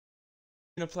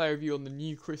Going to play review on the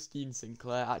new Christine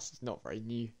Sinclair. Actually, it's not very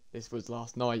new. This was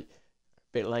last night. A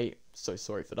bit late, so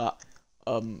sorry for that.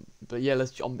 But yeah,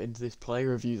 let's jump into this play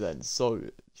review then. So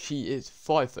she is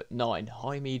 5'9",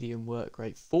 high medium work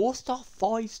rate, 4-star,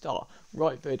 5-star,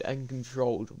 right footed and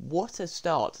controlled. What a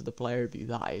start to the play review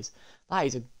that is. That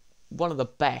is one of the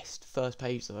best first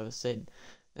pages I've ever seen.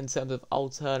 In terms of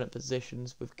alternate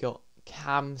positions, we've got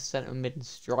cam, centre mid, and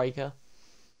striker.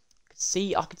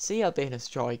 I could see her being a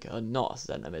striker, not a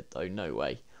centre mid though. No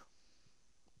way.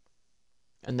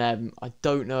 And then I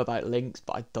don't know about links,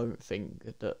 but I don't think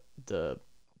that the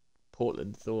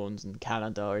Portland Thorns in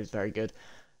Canada is very good.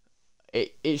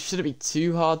 It shouldn't be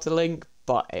too hard to link,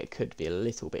 but it could be a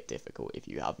little bit difficult if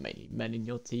you have many men in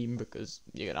your team because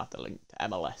you're gonna have to link to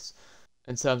MLS.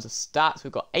 In terms of stats,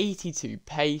 we've got 82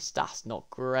 pace. That's not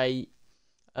great.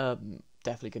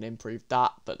 Definitely can improve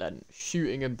that, but then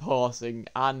shooting and passing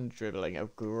and dribbling are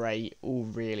great, all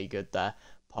really good there.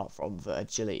 Apart from the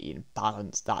agility and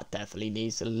balance, that definitely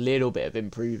needs a little bit of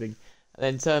improving. And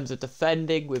then in terms of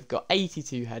defending, we've got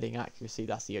 82 heading accuracy.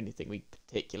 That's the only thing we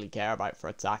particularly care about for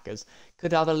attackers.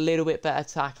 Could have a little bit better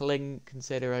tackling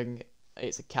considering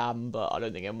it's a cam, but I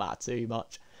don't think it'll matter too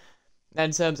much. Then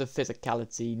in terms of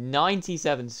physicality,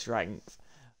 97 strength.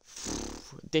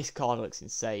 This card looks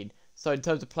insane. So in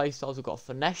terms of playstyles, we've got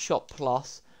Finesse Shot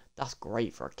Plus. That's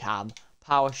great for a cam.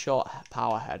 Power Shot,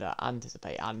 Power Header,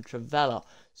 Anticipate, and Trivela.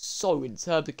 So in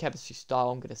terms of chemistry style,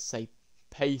 I'm going to say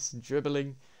pace and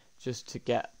dribbling, just to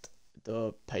get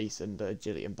the pace and the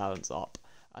agility and balance up.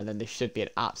 And then this should be an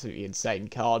absolutely insane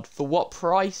card. For what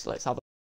price? Let's have a